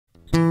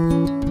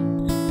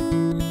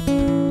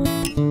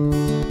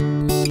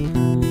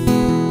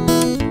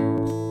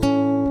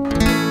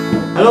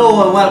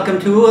Hello and welcome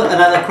to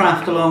another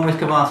Craft Along with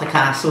Cyfarthfa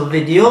Castle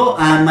video,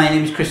 and my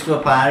name is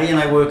Christopher Parry and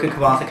I work at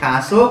Cyfarthfa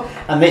Castle,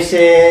 and this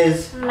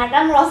is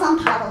Megan, Rose and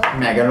Parry.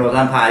 Megan, Rose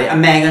and Parry,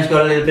 and Megan's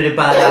got a little bit of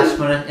bad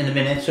asthma in a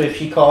minute, so if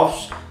she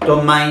coughs,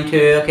 don't mind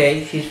her,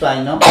 okay, she's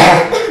fine now.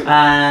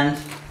 And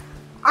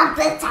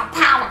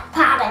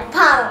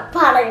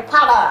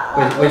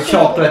with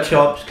chocolate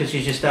chops, because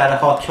she's just had a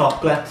hot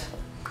chocolate.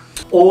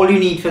 All you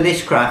need for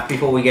this craft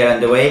before we get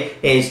underway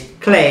is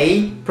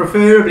clay,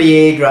 preferably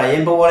air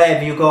drying, but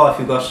whatever you got, if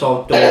you've got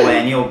salt or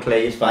any old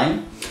clay is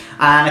fine,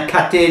 and a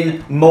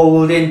cutting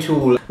moulding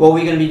tool. What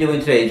we're going to be doing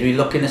today is we're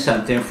looking at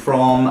something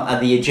from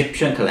the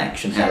Egyptian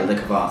collection held at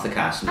Cyfarthfa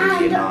Castle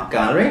Museum Art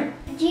Gallery.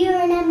 Do you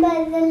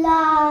remember the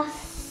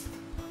last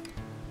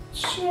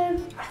show?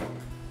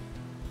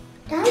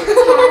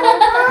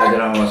 I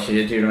don't know what she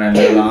did. Do you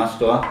remember the last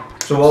one?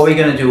 So what we're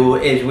going to do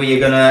is we're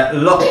going to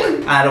look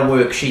at a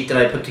worksheet that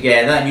I put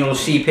together, and you'll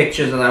see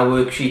pictures of that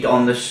worksheet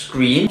on the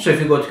screen. So if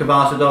you go to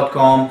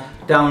cyfarthfa.com,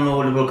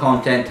 downloadable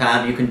content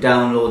tab, you can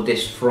download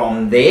this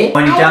from there.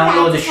 When you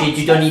download the sheet,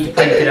 you don't need to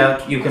print it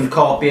out. You can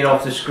copy it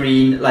off the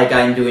screen like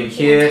I'm doing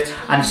here,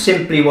 and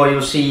simply what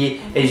you'll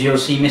see is you'll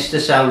see Mr.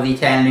 Southey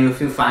telling you a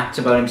few facts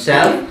about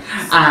himself,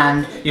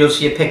 and you'll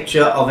see a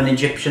picture of an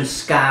Egyptian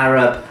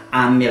scarab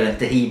amulet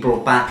that he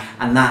brought back,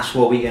 and that's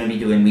what we're going to be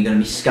doing. We're going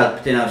to be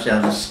sculpting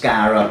ourselves a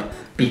scarab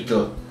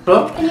beetle.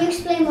 Can you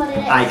explain what it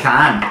is? I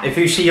can. If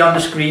you see on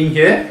the screen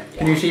here,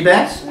 can you see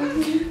Bess?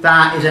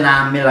 That is an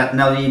amulet.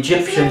 Now the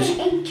Egyptians... It's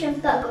like an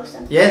ancient bug or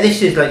something. Yeah,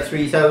 this is like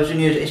 3,000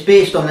 years. It's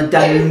based on the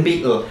dung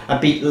beetle, a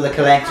beetle that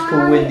collects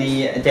poo in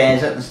the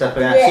desert and stuff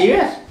like that.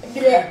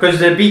 Serious? Because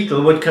the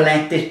beetle would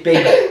collect this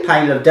big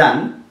pile of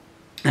dung,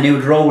 and he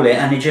would roll it,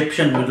 and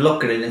Egyptians would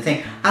look at it and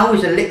think, how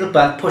is a little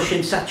bug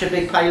pushing such a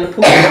big pile of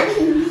poo?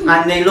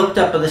 And they looked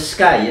up at the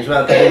sky as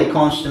well, because they were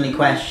constantly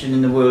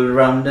questioning the world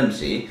around them,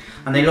 see?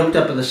 And they looked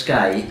up at the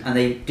sky, and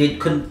they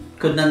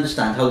couldn't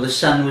understand how the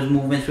sun was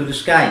moving through the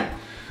sky.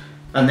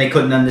 And they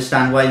couldn't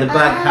understand why the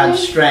bug had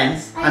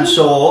strength, and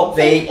so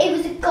they... It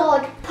was a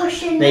god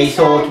pushing They the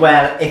thought, sun.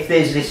 well, if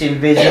there's this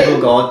invisible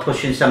god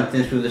pushing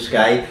something through the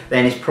sky,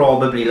 then it's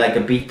probably like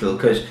a beetle,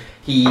 because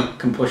he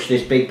can push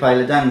this big pile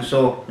of dung.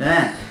 So,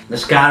 yeah. The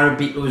scarab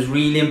beetle was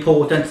really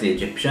important to the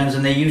Egyptians,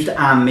 and they used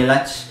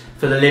amulets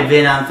for the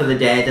living and for the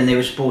dead, and they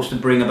were supposed to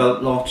bring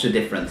about lots of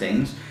different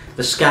things.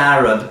 The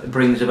scarab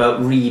brings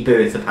about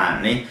rebirth,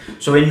 apparently.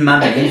 So in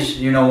mummies,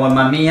 you know a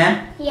mummy,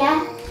 yeah?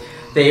 Yeah.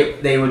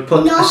 They would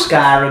put a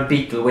scarab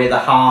beetle where the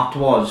heart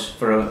was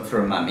for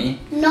a mummy.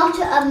 Not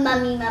a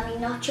mummy,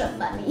 not your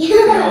mummy.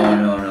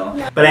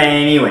 No. But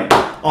anyway,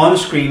 on the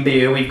screen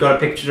here we've got a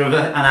picture of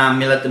an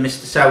amulet that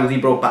Mr. Southey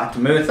brought back to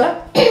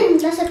Merthyr.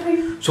 That's a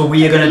pretty... So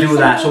we are going to do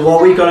that. So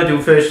what we've got to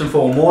do first and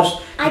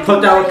foremost,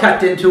 put our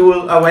cutting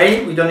tool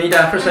away. We don't need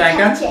that for a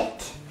second.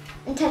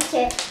 Touch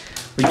it.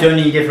 We don't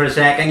need it for a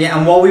second yet.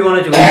 And what we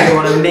want to do is we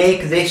want to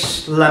make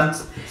this lump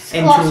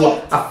into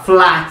a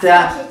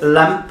flatter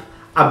lump,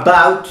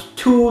 about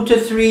 2 to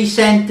 3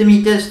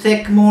 centimeters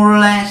thick, more or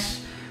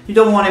less. You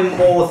don't want it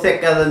more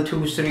thicker than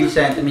 2 to 3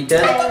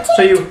 centimeters.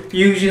 So you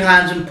use your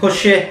hands and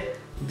push it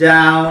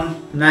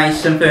down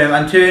nice and firm,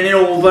 and turn it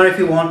over if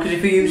you want, because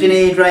if you're using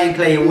air drying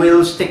clay it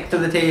will stick to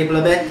the table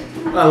a bit,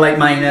 well, like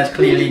mine has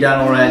clearly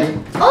done already.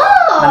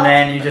 Oh! And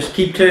then you just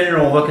keep turning it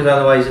over, because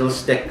otherwise it'll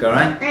stick,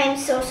 alright? I'm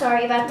so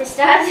sorry about this,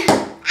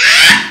 Dad.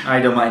 I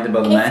don't mind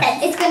about the mess.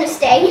 It's gonna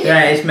stay.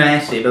 Yeah, it's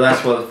messy, but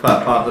that's what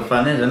part of the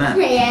fun is, isn't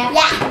it?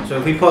 Yeah. So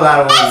if we put that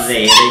over there,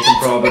 they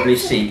can probably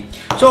see.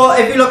 So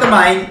if you look at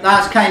mine,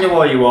 that's kind of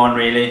what you want,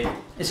 really.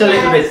 It's a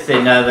little bit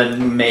thinner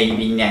than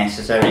maybe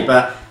necessary,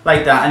 but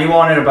like that, and you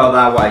want it about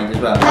that wide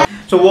as well.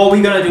 So what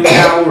we're going to do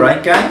now,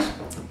 right guys,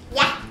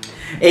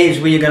 is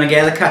we're going to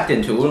get a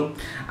cutting tool,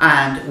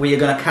 and we're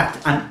going to cut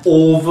an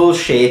oval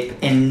shape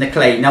in the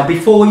clay. Now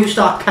before you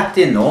start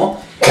cutting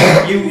though,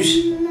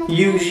 use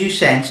your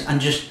sense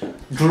and just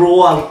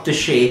draw out the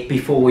shape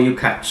before you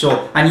cut.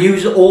 So, and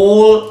use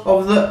all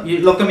of the,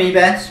 look at me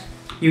Bess,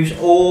 use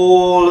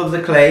all of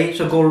the clay,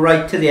 so go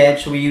right to the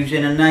edge. So we're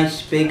using a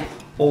nice big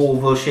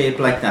oval shape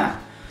like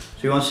that.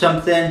 So you want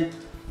something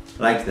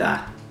like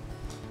that.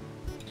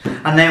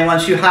 And then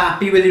once you're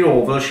happy with your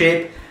oval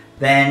shape,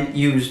 then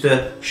use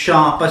the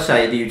sharper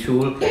side of your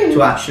tool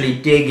to actually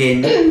dig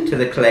in to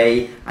the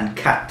clay and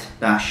cut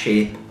that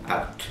shape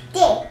out.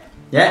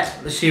 Yeah,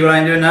 let's see what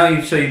I'm doing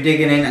now. So you're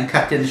digging in and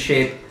cutting the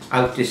shape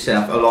out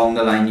yourself along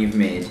the line you've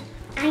made.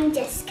 I'm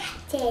just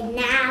cutting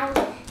now,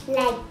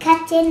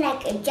 cutting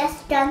like I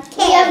just done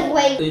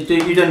clay.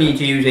 You don't need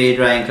to use air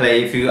drying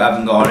clay if you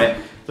haven't got it.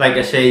 Like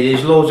I say,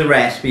 there's loads of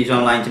recipes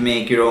online to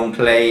make your own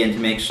clay and to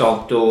make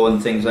salt dough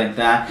and things like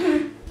that.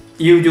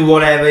 You do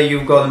whatever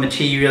you've got the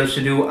materials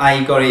to do.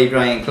 I got air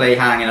drying clay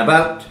hanging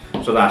about,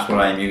 so that's what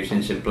I'm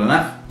using, simple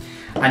enough.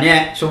 And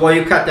yeah, so what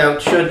you cut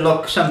out should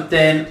look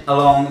something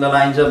along the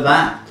lines of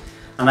that.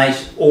 A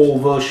nice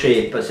oval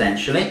shape,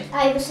 essentially.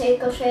 I have a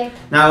circle shape.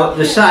 Now,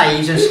 the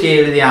size and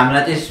scale of the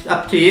amulet is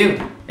up to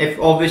you. If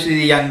obviously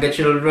the younger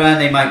children,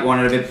 they might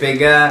want it a bit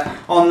bigger.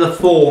 On the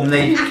form,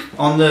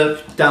 on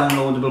the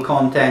downloadable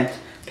content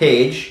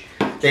page,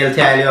 they'll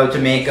tell you how to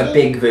make a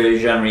big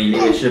version really,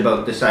 which is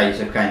about the size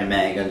of kind of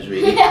Megan's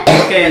really.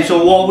 Okay, and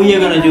so what we are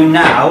going to do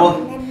now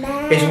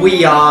is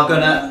we are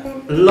going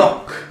to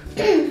look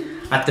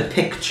at the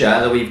picture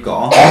that we've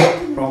got.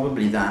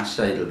 Probably that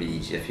side will be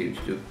easier for you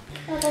to do.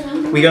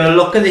 We're going to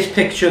look at this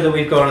picture that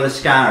we've got of the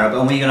scarab,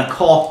 and we're going to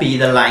copy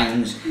the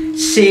lines,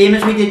 same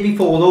as we did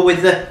before though,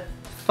 with the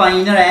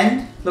finer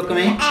end. Look at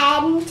me.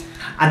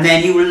 And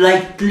then you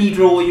lightly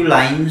draw your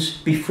lines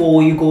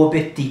before you go a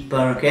bit deeper,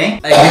 okay?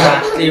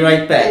 Exactly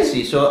right,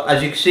 Betsy. So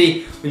as you can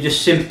see, we're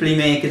just simply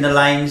making the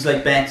lines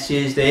like Betsy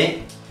is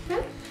there.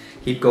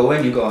 Keep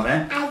going, you got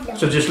it.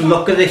 So just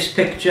look at this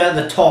picture,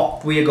 the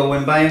top we're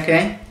going by,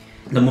 okay?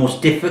 The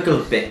most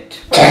difficult bit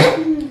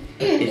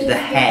is the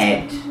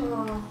head.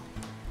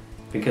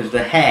 Because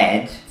the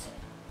head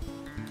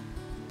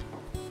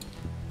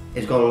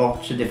has got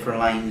lots of different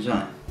lines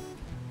on it.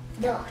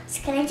 Dots.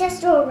 Can I just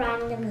draw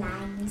random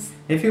lines?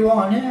 If you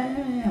want,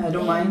 yeah, I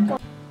don't mind. Do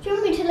you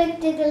want me to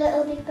like dig a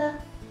little deeper?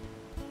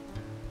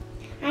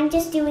 I'm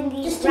just doing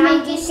these just to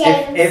make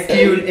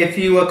it if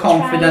you are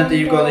confident that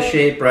you've got the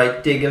shape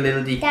right, dig a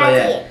little deeper,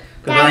 yeah.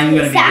 Because I'm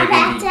going to be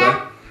digging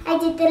deeper. I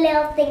did the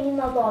little thing in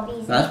my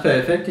bobbies. That's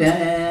perfect,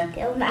 yeah.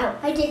 Go now.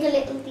 I dig a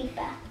little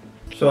deeper.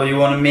 So you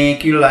want to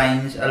make your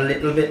lines a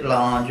little bit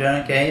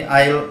larger, okay?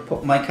 I'll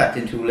put my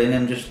cutting tool in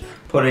and just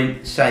put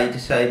it side to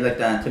side like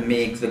that to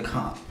make the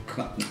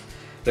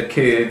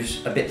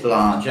curves a bit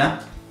larger.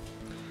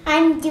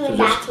 I'm doing that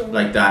just too.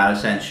 Like that,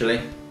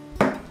 essentially.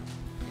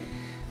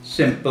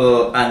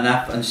 Simple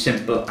enough and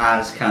simple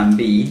as can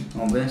be,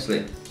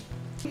 obviously.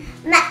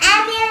 My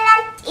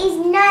amulet is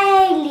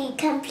nearly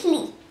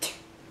complete.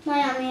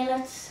 My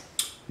amulet's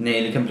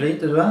nearly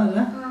complete as well, is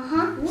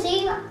it?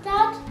 See that,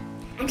 Dad?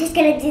 I'm just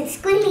gonna do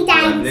squiggly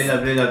lines.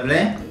 Lovely, lovely, lovely.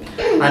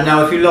 And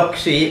now if you look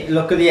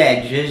at the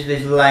edges,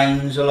 there's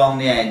lines along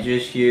the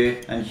edges here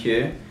and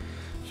here.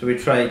 So we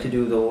try to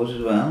do those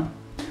as well.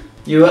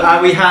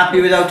 Are we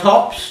happy with our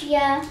tops?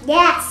 Yeah.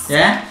 Yes.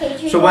 Yeah?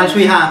 So once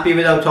we're happy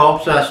with our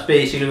tops, that's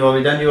basically what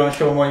we've done. Do you want to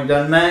show them what you've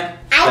done, Meg?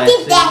 I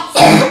did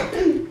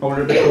that. Hold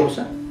it a bit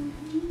closer.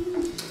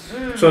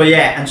 So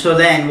yeah, and so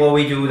then what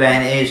we do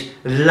then is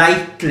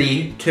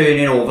lightly turn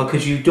it over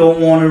because you don't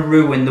want to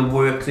ruin the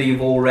work that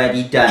you've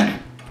already done.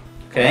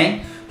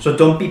 Okay? So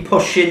don't be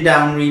pushing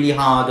down really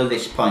hard at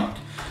this point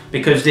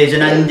because there's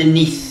an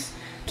underneath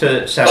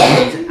to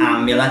Sally's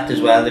amulet as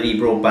well that he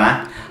brought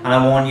back, and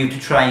I want you to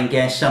try and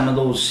get some of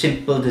those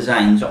simple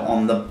designs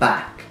on the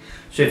back.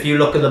 So if you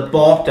look at the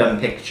bottom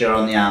picture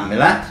on the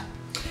amulet,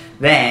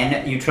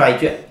 then you try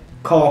to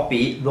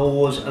copy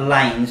those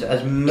lines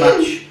as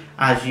much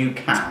as you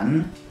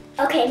can.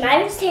 Okay,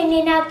 mine's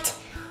turning out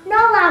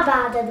not that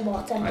bad at the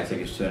bottom. I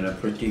think it's turning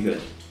out pretty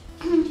good.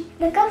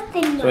 Look how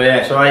thin. So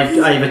yeah, so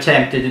I've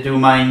attempted to do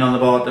mine on the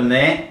bottom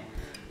there,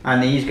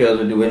 and these girls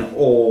are doing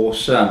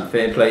awesome.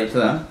 Fair play to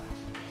them.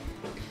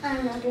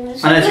 I'm not doing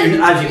this. And as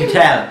you can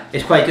tell,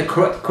 it's quite a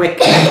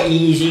quick and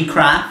easy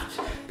craft.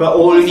 But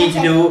all you need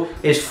to do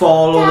is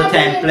follow the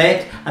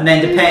template, and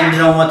then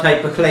depending on what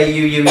type of clay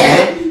you use,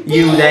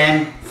 you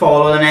then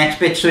follow the next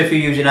bit. So if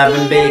you're using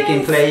oven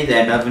baking clay,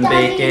 then oven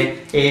baking,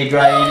 air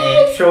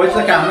drying, show it to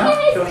the camera.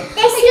 Show it.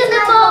 I did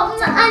the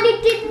bottom and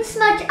it didn't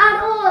smudge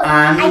at all.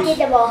 And I did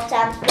the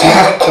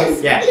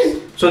bottom. yeah.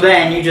 So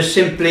then you just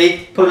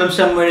simply put them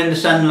somewhere in the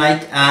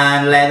sunlight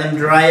and let them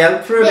dry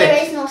out for a bit.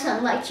 There is no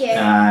sunlight here.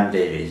 And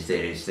there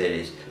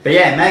is. But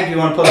yeah, Meg, you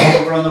want to put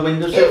them over on the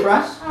windowsill for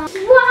us?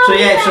 Wow. So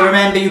yeah, so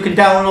remember you can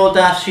download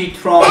that sheet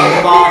from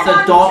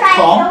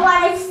Cyfarthfa.com,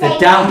 the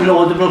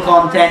downloadable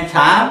content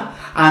tab.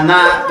 And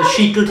the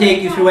sheet will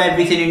take you through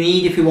everything you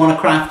need. If you want to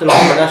craft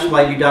along with us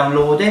while you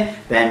download it,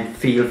 then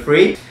feel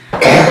free.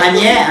 And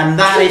yeah, and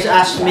that is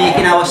us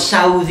making our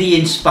Saudi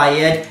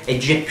inspired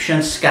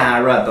Egyptian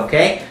scarab,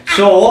 okay?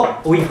 So,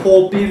 we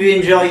hope you've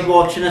enjoyed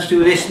watching us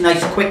do this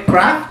nice quick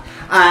craft,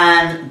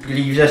 and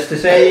leaves us to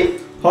say,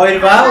 hoi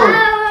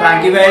Val.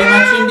 Thank you very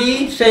much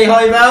indeed. Say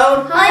hoi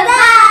Val. Bye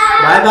bye.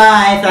 Bye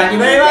bye. Thank you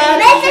very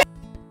much.